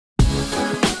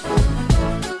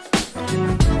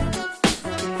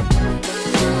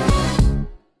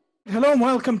Hello and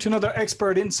welcome to another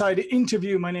Expert Inside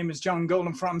interview. My name is John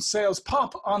Golden from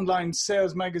SalesPOP, online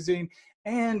sales magazine,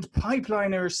 and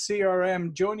Pipeliner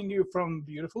CRM, joining you from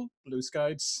beautiful blue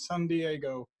skied San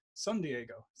Diego.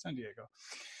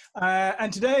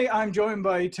 And today I'm joined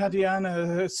by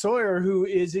Tatiana Tsoir, who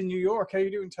is in New York. How are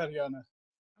you doing, Tatiana?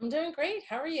 I'm doing great.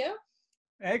 How are you?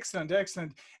 Excellent,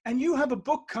 excellent. And you have a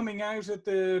book coming out at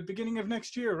the beginning of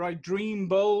next year, right? Dream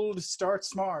Bold, Start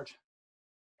Smart.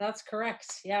 That's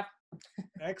correct. Yeah.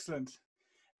 Excellent.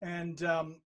 And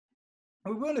what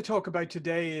we want to talk about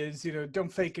today is,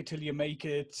 don't fake it till you make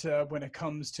it when it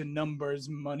comes to numbers,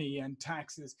 money, and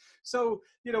taxes. So,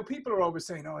 people are always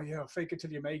saying, oh, yeah, fake it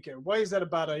till you make it. Why is that a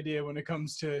bad idea when it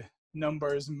comes to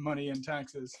numbers, money, and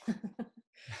taxes?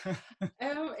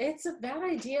 It's a bad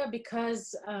idea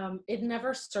because it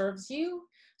never serves you.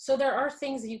 So there are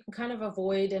things that you can kind of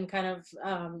avoid and kind of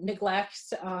neglect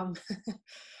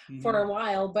for a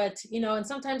while. But, and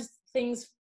sometimes things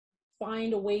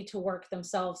find a way to work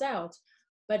themselves out.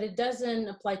 But it doesn't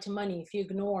apply to money. If you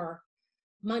ignore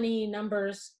money,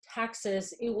 numbers,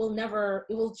 taxes, it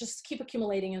will just keep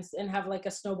accumulating and have like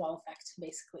a snowball effect,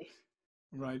 basically.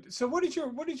 Right. So what is your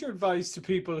advice to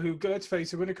people who, let's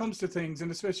face it, when it comes to things,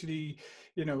 and especially,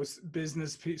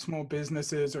 small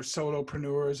businesses or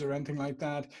solopreneurs or anything like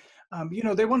that,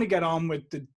 they want to get on with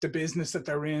the business that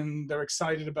they're in. They're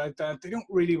excited about that. They don't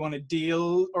really want to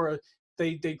deal, or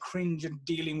they cringe in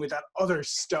dealing with that other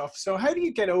stuff. So how do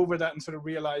you get over that and sort of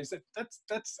realize that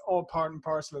that's all part and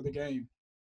parcel of the game?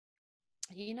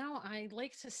 I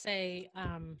like to say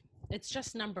it's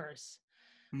just numbers.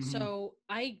 Mm-hmm. So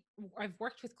I've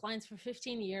worked with clients for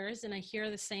 15 years and I hear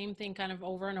the same thing kind of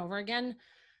over and over again,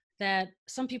 that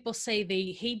some people say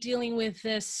they hate dealing with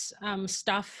this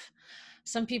stuff.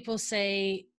 Some people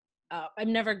say, I've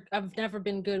never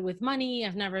been good with money.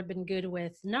 I've never been good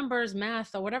with numbers,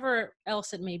 math, or whatever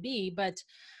else it may be, but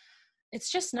it's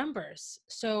just numbers.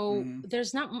 So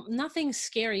there's nothing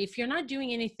scary. If you're not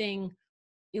doing anything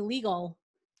illegal,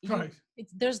 right,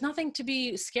 there's nothing to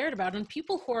be scared about. And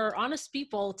people who are honest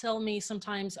people tell me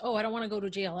sometimes, oh, I don't want to go to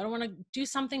jail. I don't want to do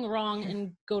something wrong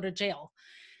and go to jail.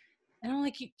 And I'm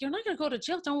like, you're not going to go to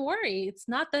jail. Don't worry. It's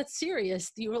not that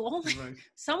serious. You will only, right.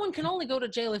 Someone can only go to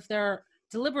jail if they're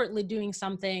deliberately doing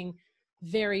something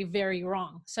very, very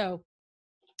wrong. So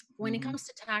when it comes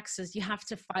to taxes, you have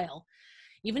to file.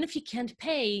 Even if you can't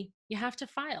pay, you have to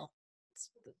file. It's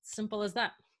simple as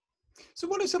that. So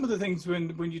what are some of the things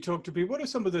when you talk to people, what are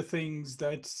some of the things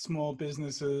that small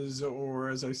businesses, or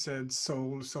as I said,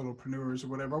 solopreneurs or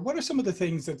whatever, what are some of the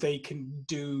things that they can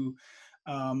do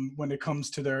when it comes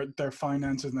to their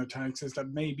finances and their taxes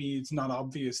that maybe it's not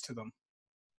obvious to them?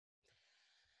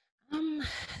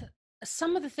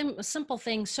 Some of the simple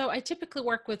things. So I typically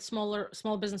work with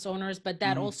small business owners, but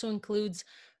that also includes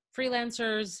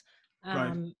freelancers,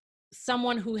 right.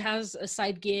 Someone who has a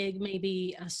side gig,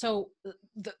 maybe. So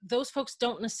those folks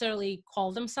don't necessarily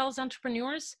call themselves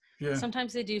entrepreneurs. Yeah.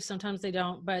 Sometimes they do, sometimes they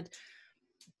don't. But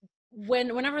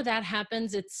whenever that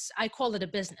happens, I call it a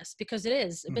business, because it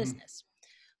is a business.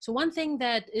 So one thing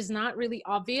that is not really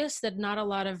obvious, that not a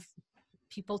lot of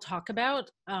people talk about,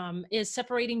 is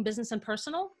separating business and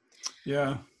personal.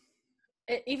 Yeah.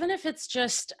 Even if it's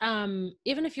just,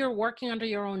 even if you're working under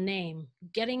your own name,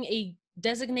 getting a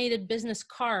designated business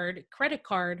credit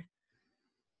card,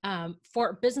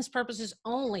 for business purposes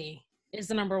only is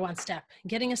the number one step.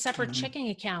 Getting a separate checking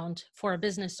account for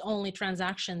business only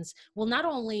transactions will not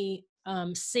only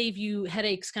save you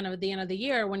headaches kind of at the end of the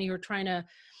year when you're trying to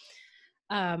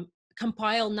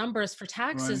compile numbers for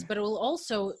taxes, right. but it will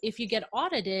also, if you get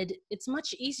audited, it's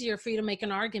much easier for you to make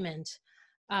an argument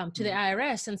to the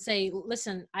IRS and say,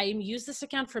 listen, I use this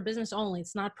account for business only.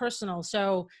 It's not personal.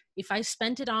 So if I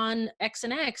spent it on X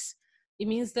and X, it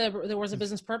means that there was a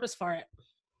business purpose for it.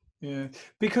 Yeah,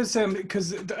 because I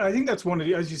think that's one of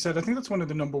the, as you said, I think that's one of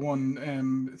the number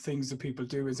one things that people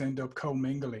do is end up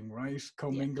commingling, right?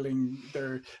 Commingling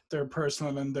their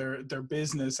personal and their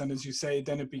business, and as you say,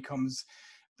 then it becomes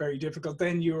very difficult.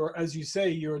 Then as you say,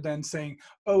 you're then saying,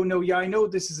 oh no, yeah, I know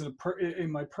this is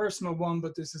in my personal one,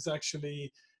 but this is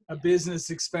actually a business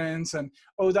expense, and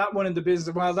oh, that one in the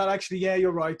business, well, that actually, yeah,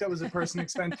 you're right, that was a personal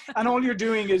expense. And all you're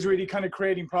doing is really kind of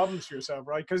creating problems for yourself,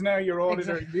 right? Because now your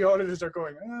auditor, Exactly. the auditors are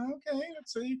going, oh, okay,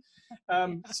 let's see.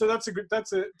 So that's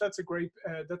a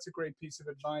great piece of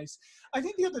advice. I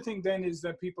think the other thing then is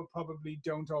that people probably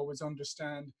don't always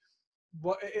understand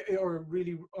or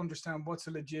really understand what's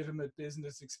a legitimate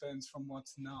business expense from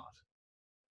what's not.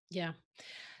 Yeah,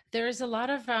 there's a lot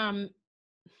of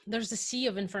there's a sea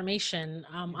of information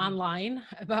online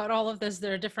about all of this.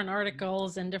 There are different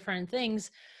articles and different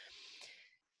things.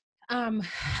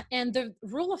 And the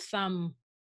rule of thumb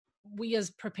we as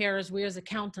preparers, we as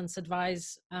accountants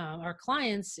advise our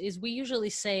clients is we usually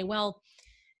say, well,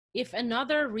 if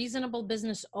another reasonable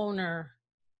business owner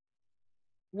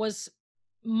was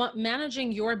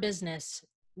managing your business,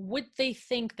 would they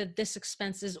think that this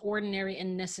expense is ordinary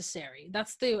and necessary?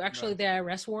 That's actually the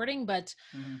IRS wording, but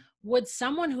would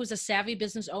someone who's a savvy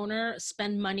business owner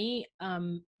spend money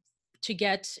to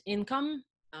get income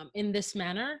in this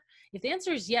manner? If the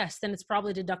answer is yes, then it's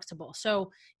probably deductible.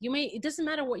 So it doesn't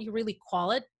matter what you really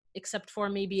call it, except for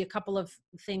maybe a couple of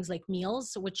things like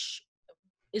meals, which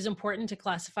is important to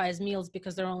classify as meals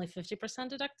because they're only 50%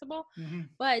 deductible.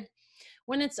 But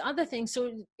when it's other things,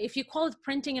 so if you call it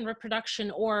printing and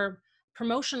reproduction or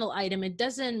promotional item, it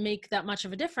doesn't make that much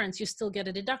of a difference. You still get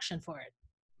a deduction for it.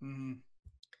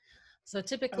 So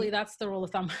typically that's the rule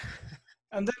of thumb.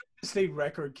 And then obviously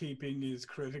record keeping is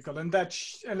critical, and that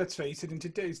let's face it, in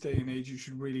today's day and age you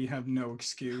should really have no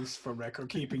excuse for record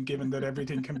keeping given that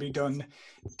everything can be done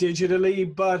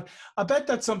digitally. But I bet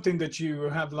that's something that you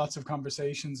have lots of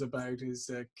conversations about,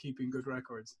 is keeping good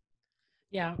records.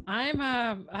 Yeah,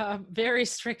 I'm very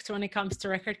strict when it comes to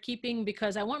record keeping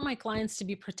because I want my clients to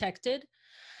be protected.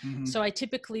 So I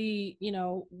typically,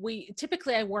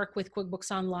 I work with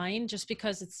QuickBooks Online just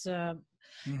because it's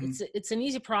an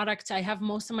easy product. I have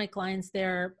most of my clients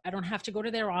there. I don't have to go to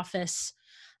their office.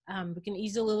 We can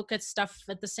easily look at stuff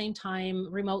at the same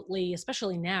time remotely,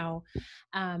 especially now.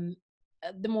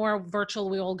 The more virtual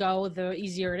we all go, the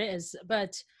easier it is.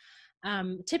 But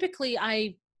typically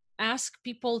I ask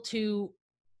people to,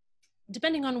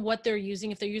 depending on what they're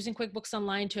using, if they're using QuickBooks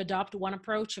Online, to adopt one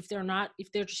approach. If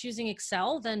they're just using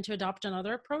Excel, then to adopt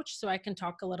another approach. So I can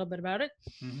talk a little bit about it.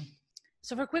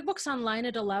 So for QuickBooks Online,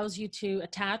 it allows you to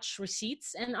attach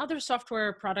receipts, and other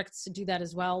software products do that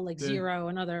as well, like Xero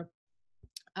and other.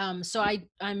 So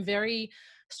I'm very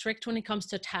strict when it comes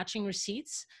to attaching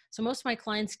receipts. So most of my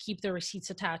clients keep their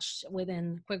receipts attached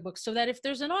within QuickBooks so that if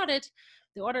there's an audit,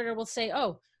 the auditor will say,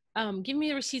 oh, give me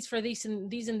the receipts for these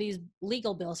and these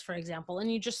legal bills, for example,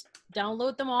 and you just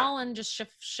download them all and just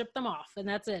ship them off, and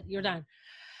that's it. You're done.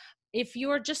 If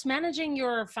you're just managing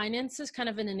your finances kind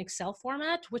of in an Excel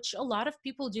format, which a lot of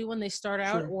people do when they start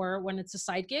out or when it's a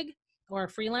side gig or a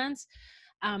freelance,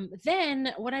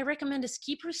 then what I recommend is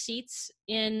keep receipts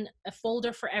in a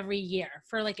folder for every year,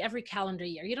 for like every calendar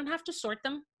year. You don't have to sort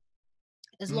them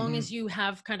as long as you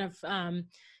have kind of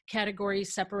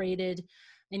categories separated.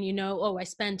 And oh, I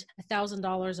spent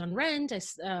 $1,000 on rent,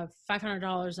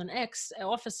 $500 on X,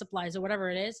 office supplies, or whatever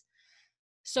it is.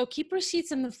 So keep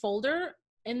receipts in the folder.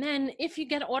 And then if you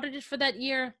get audited for that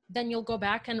year, then you'll go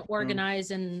back and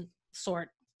organize and sort.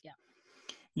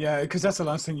 Yeah, because that's the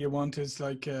last thing you want is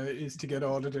to get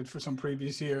audited for some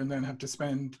previous year and then have to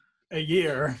spend a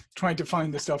year trying to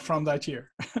find the stuff from that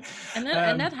year. And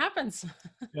that happens.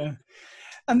 Yeah.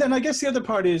 And then I guess the other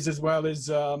part is as well is,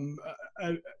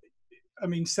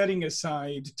 setting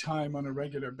aside time on a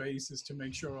regular basis to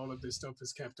make sure all of this stuff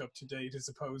is kept up to date, as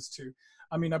opposed to,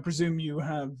 I presume you've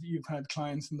had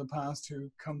clients in the past who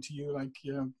come to you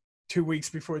 2 weeks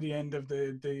before the end of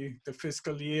the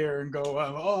fiscal year and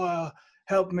go,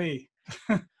 help me.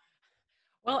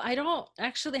 Well, I don't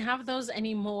actually have those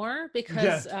anymore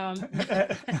because,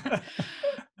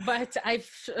 but I've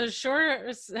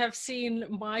sure have seen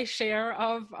my share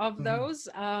of those.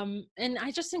 And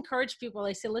I just encourage people,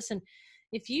 I say, listen,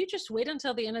 if you just wait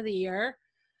until the end of the year,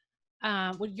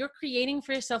 what you're creating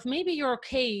for yourself, maybe you're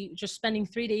okay just spending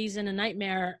 3 days in a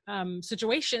nightmare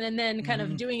situation and then kind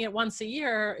of doing it once a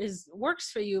year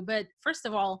works for you. But first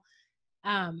of all,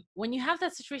 when you have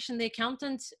that situation, the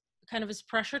accountant kind of is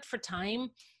pressured for time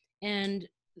and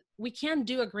we can't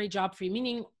do a great job for you,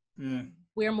 meaning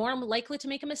we're more likely to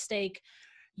make a mistake.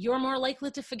 You're more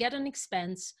likely to forget an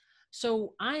expense.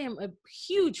 So I am a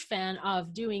huge fan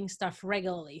of doing stuff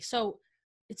regularly. So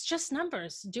it's just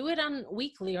numbers. Do it on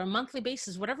weekly or monthly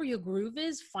basis, whatever your groove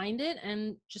is, find it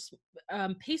and just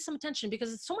pay some attention,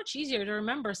 because it's so much easier to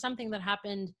remember something that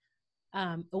happened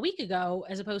a week ago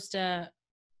as opposed to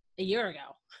a year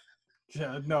ago.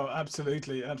 Yeah, no,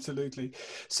 absolutely.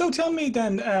 So tell me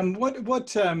then, what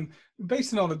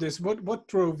based on all of this, what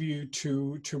drove you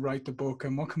to write the book,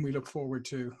 and what can we look forward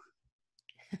to?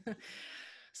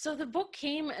 So the book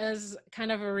came as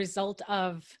kind of a result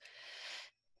of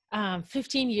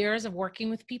 15 years of working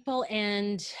with people.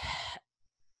 And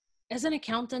as an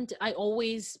accountant, I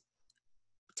always,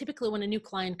 typically when a new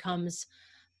client comes,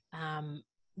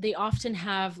 they often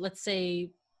have, let's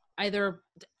say, either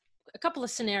a couple of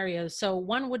scenarios. So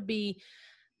one would be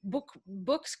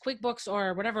books, QuickBooks,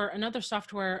 or whatever, another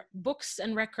software. Books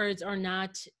and records are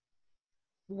not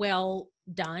well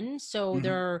done. So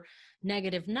there are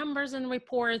negative numbers in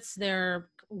reports, there are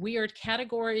weird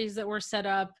categories that were set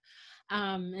up,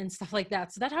 and stuff like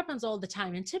that. So that happens all the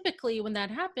time. And typically when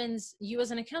that happens, you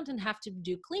as an accountant have to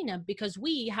do cleanup, because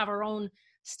we have our own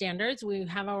standards. We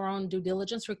have our own due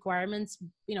diligence requirements,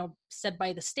 set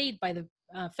by the state, by the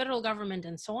federal government,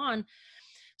 and so on.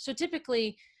 So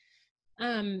typically,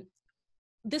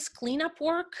 this cleanup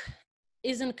work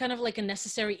isn't kind of like a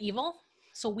necessary evil.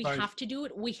 So we have to do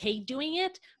it. We hate doing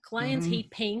it. Clients hate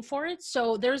paying for it.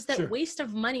 So there's that waste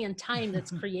of money and time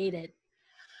that's created.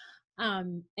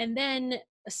 And then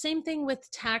same thing with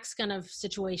tax kind of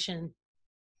situation.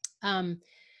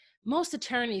 Most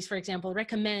attorneys, for example,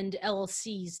 recommend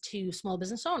LLCs to small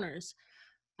business owners.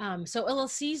 So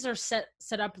LLCs are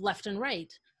set up left and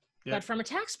right. Yep. But from a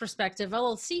tax perspective,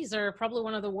 LLCs are probably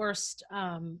one of the worst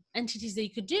entities that you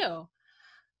could do.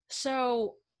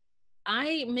 So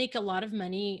I make a lot of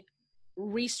money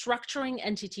restructuring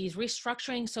entities,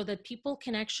 restructuring so that people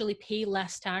can actually pay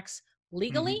less tax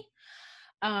legally.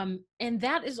 And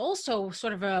that is also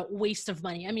sort of a waste of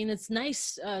money. I mean, it's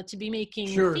nice to be making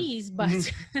fees,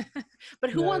 but but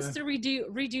who wants to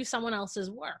redo someone else's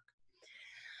work?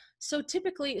 So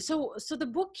typically, so the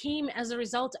book came as a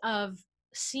result of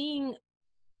seeing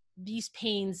these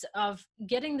pains of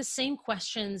getting the same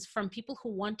questions from people who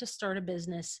want to start a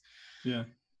business.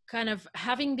 Kind of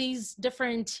having these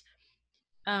different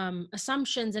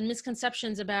assumptions and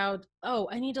misconceptions about, oh,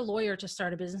 I need a lawyer to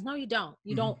start a business. No, you don't.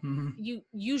 You don't. You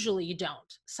usually you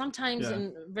don't. Sometimes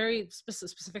in very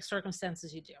specific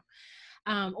circumstances you do.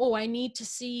 Oh, I need to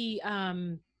see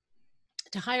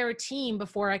to hire a team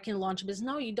before I can launch a business.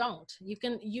 No, you don't.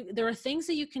 There are things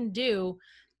that you can do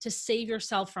to save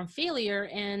yourself from failure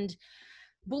and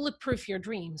bulletproof your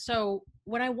dream. So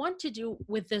what I want to do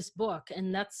with this book,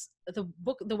 and that's the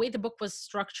way the book was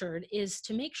structured, is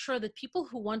to make sure that people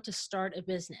who want to start a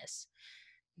business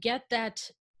get that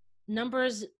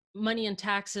numbers, money, and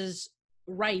taxes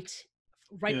right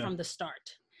from the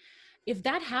start. If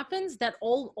that happens, that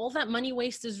all that money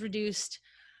waste is reduced.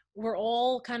 We're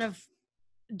all kind of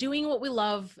doing what we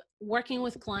love, working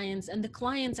with clients, and the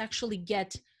clients actually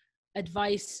get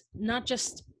advice, not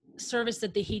just service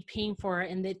that they hate paying for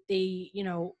and that they,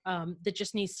 that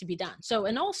just needs to be done. So,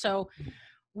 and also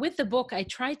with the book, I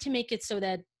tried to make it so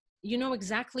that you know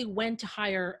exactly when to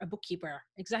hire a bookkeeper,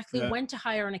 exactly when to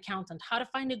hire an accountant, how to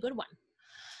find a good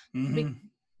one.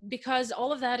 Because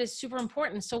all of that is super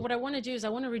important. So what I want to do is I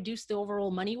want to reduce the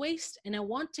overall money waste, and I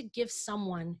want to give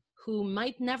someone who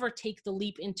might never take the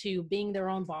leap into being their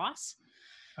own boss,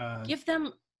 give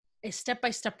them a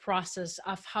step-by-step process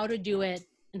of how to do it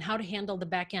and how to handle the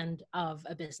back end of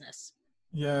a business.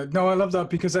 Yeah, no, I love that,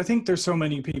 because I think there's so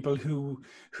many people who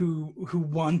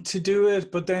want to do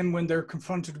it, but then when they're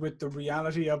confronted with the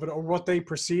reality of it, or what they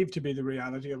perceive to be the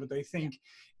reality of it, they think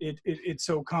it's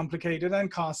so complicated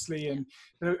and costly,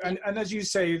 and as you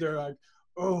say, they're like,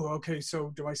 oh, okay, so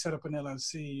do I set up an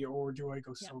LLC, or do I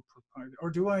go sole proprietor, or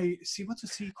do I see what's a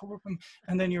C corp?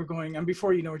 And then you're going, and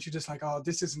before you know it, you're just like, oh,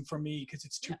 this isn't for me because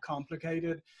it's too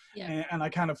complicated, and I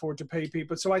can't afford to pay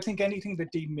people. So I think anything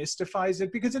that demystifies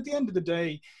it, because at the end of the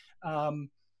day,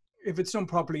 if it's done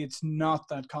properly, it's not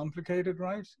that complicated,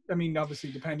 right? I mean,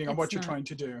 obviously, depending on what you're trying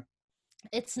to do.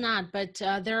 It's not, but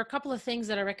there are a couple of things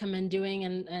that I recommend doing,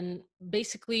 and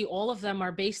basically all of them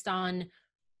are based on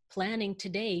planning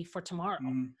today for tomorrow.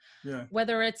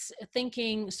 Whether it's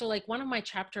thinking, so like one of my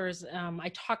chapters,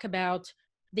 I talk about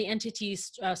the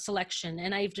entities selection,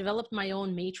 and I've developed my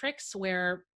own matrix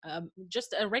where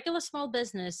just a regular small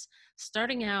business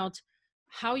starting out,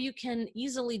 how you can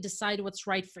easily decide what's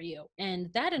right for you. And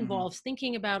that involves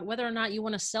thinking about whether or not you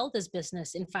want to sell this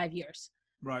business in 5 years.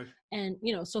 Right. And,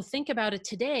 so think about it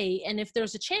today. And if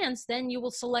there's a chance, then you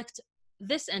will select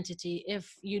this entity.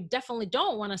 If you definitely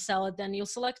don't want to sell it, then you'll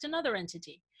select another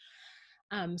entity.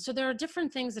 So there are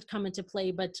different things that come into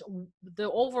play, but the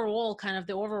overall kind of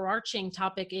the overarching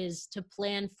topic is to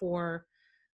plan for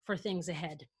things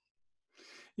ahead.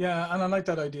 Yeah, and I like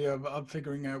that idea of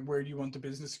figuring out where you want the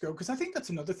business to go, because I think that's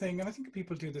another thing, and I think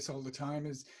people do this all the time,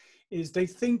 is they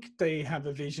think they have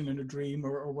a vision and a dream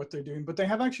or what they're doing, but they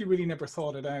have actually really never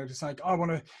thought it out. It's like, I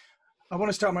want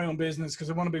to start my own business because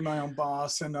I want to be my own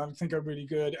boss, and I think I'm really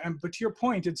good. But to your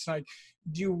point, it's like,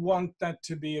 do you want that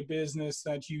to be a business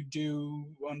that you do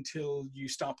until you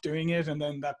stop doing it and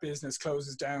then that business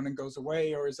closes down and goes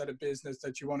away? Or is that a business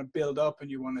that you want to build up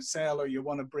and you want to sell, or you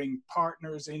want to bring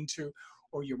partners into,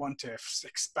 or you want to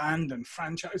expand and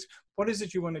franchise? What is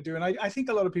it you want to do? And I think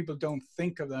a lot of people don't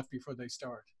think of that before they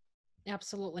start.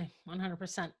 Absolutely,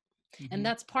 100%. And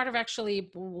that's part of actually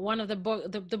one of the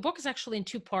book. The book is actually in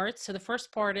two parts. So the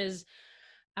first part is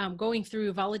going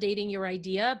through validating your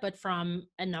idea, but from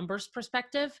a numbers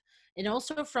perspective and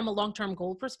also from a long-term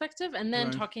goal perspective, and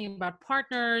then talking about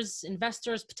partners,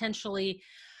 investors, potentially,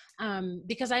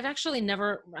 because I've actually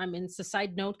never, I mean, it's a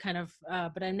side note kind of,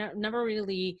 but I never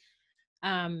really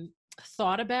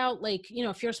thought about, like, you know,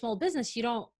 if you're a small business, you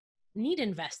don't need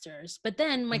investors. But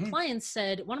then my clients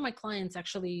said, one of my clients,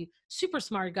 actually super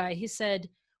smart guy, he said,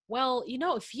 well, you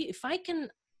know, if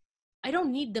I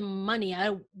don't need the money.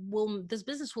 This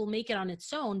business will make it on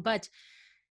its own. But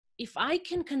if I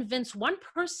can convince one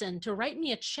person to write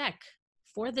me a check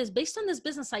for this, based on this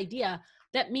business idea,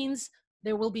 that means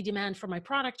there will be demand for my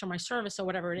product or my service or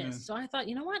whatever it is. So I thought,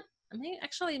 you know what? I mean,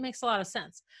 actually, it makes a lot of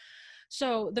sense.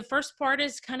 So the first part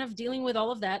is kind of dealing with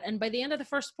all of that. And by the end of the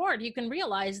first part, you can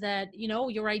realize that, you know,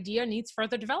 your idea needs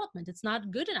further development. It's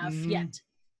not good enough yet.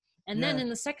 And then in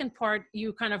the second part,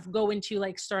 you kind of go into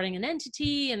like starting an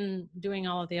entity and doing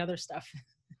all of the other stuff.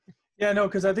 Yeah, no,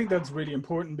 because I think that's really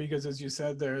important, because as you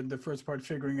said there, the first part,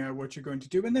 figuring out what you're going to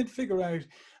do, and then figure out,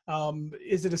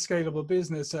 is it a scalable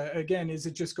business? Again, is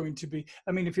it just going to be,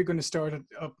 I mean, if you're going to start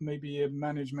up maybe a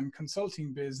management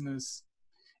consulting business,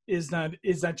 is that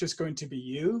just going to be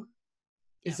you?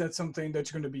 Is that something that's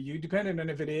going to be you dependent?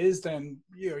 And if it is, then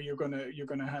you're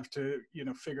gonna have to, you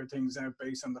know, figure things out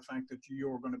based on the fact that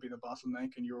you're going to be the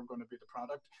bottleneck and you're going to be the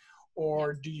product.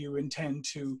 Or do you intend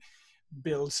to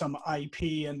build some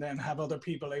IP and then have other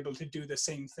people able to do the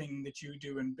same thing that you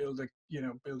do and build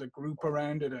a group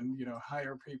around it and, you know,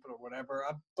 hire people or whatever?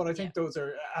 But I think those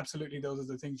are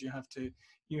the things you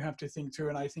have to think through.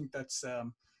 And I think that's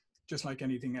just like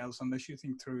anything else, unless you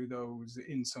think through those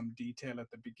in some detail at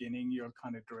the beginning, you'll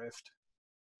kind of drift.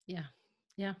 Yeah.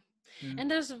 And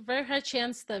there's a very high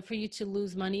chance that for you to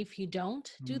lose money if you don't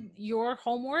do your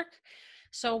homework.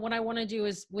 So what I want to do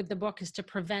is with the book is to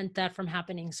prevent that from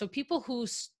happening. So people who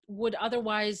would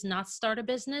otherwise not start a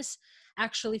business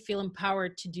actually feel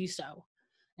empowered to do so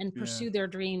and pursue their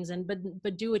dreams,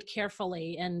 but do it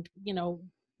carefully and, you know,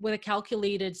 with a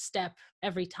calculated step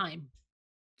every time.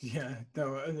 Yeah,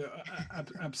 no,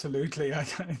 absolutely. I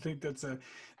think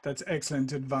that's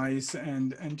excellent advice,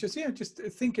 and just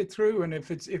think it through. And if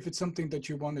it's something that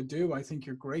you want to do, I think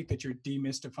you're great that you're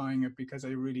demystifying it, because I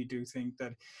really do think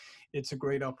that it's a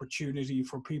great opportunity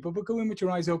for people. But go in with your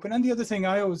eyes open. And the other thing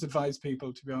I always advise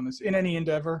people, to be honest, in any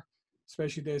endeavor,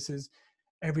 especially this, is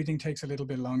everything takes a little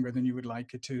bit longer than you would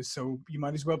like it to. So you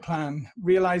might as well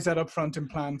realize that up front and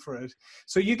plan for it.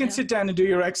 So you can sit down and do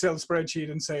your Excel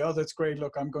spreadsheet and say, oh, that's great.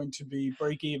 Look, I'm going to be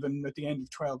break even at the end of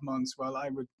 12 months. Well, I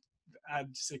would add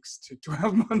 6 to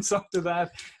 12 months after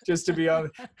that, just to be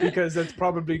honest, because that's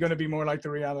probably going to be more like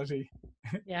the reality.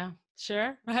 Yeah,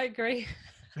 sure. I agree.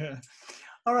 Yeah.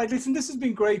 All right, listen, this has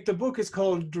been great. The book is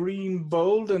called Dream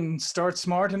Bold and Start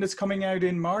Smart, and it's coming out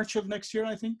in March of next year,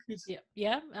 I think.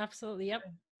 Yeah, absolutely. Yep.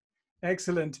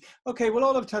 Excellent. Okay, well,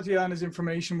 all of Tatiana's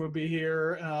information will be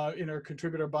here in her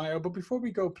contributor bio. But before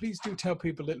we go, please do tell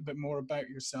people a little bit more about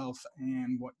yourself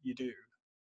and what you do.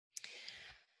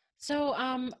 So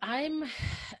I'm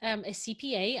a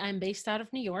CPA. I'm based out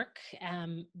of New York,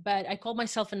 but I call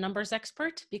myself a numbers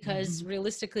expert because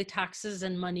realistically, taxes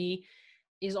and money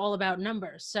is all about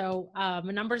numbers. So I'm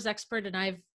a numbers expert, and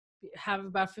I have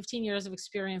about 15 years of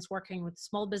experience working with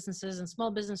small businesses and small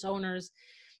business owners.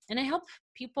 And I help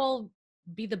people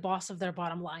be the boss of their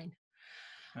bottom line,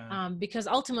 because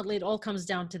ultimately it all comes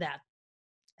down to that.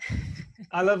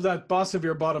 I love that, boss of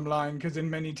your bottom line, because in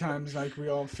many times, like, we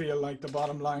all feel like the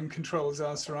bottom line controls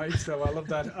us, right? So I love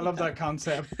that. I love that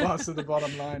concept, boss of the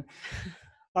bottom line.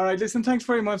 All right, listen, thanks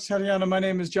very much, Tatiana. My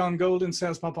name is John Golden,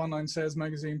 SalesPOP Online Sales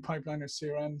Magazine, Pipeliner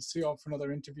CRM. See you all for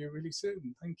another interview really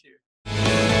soon. Thank you.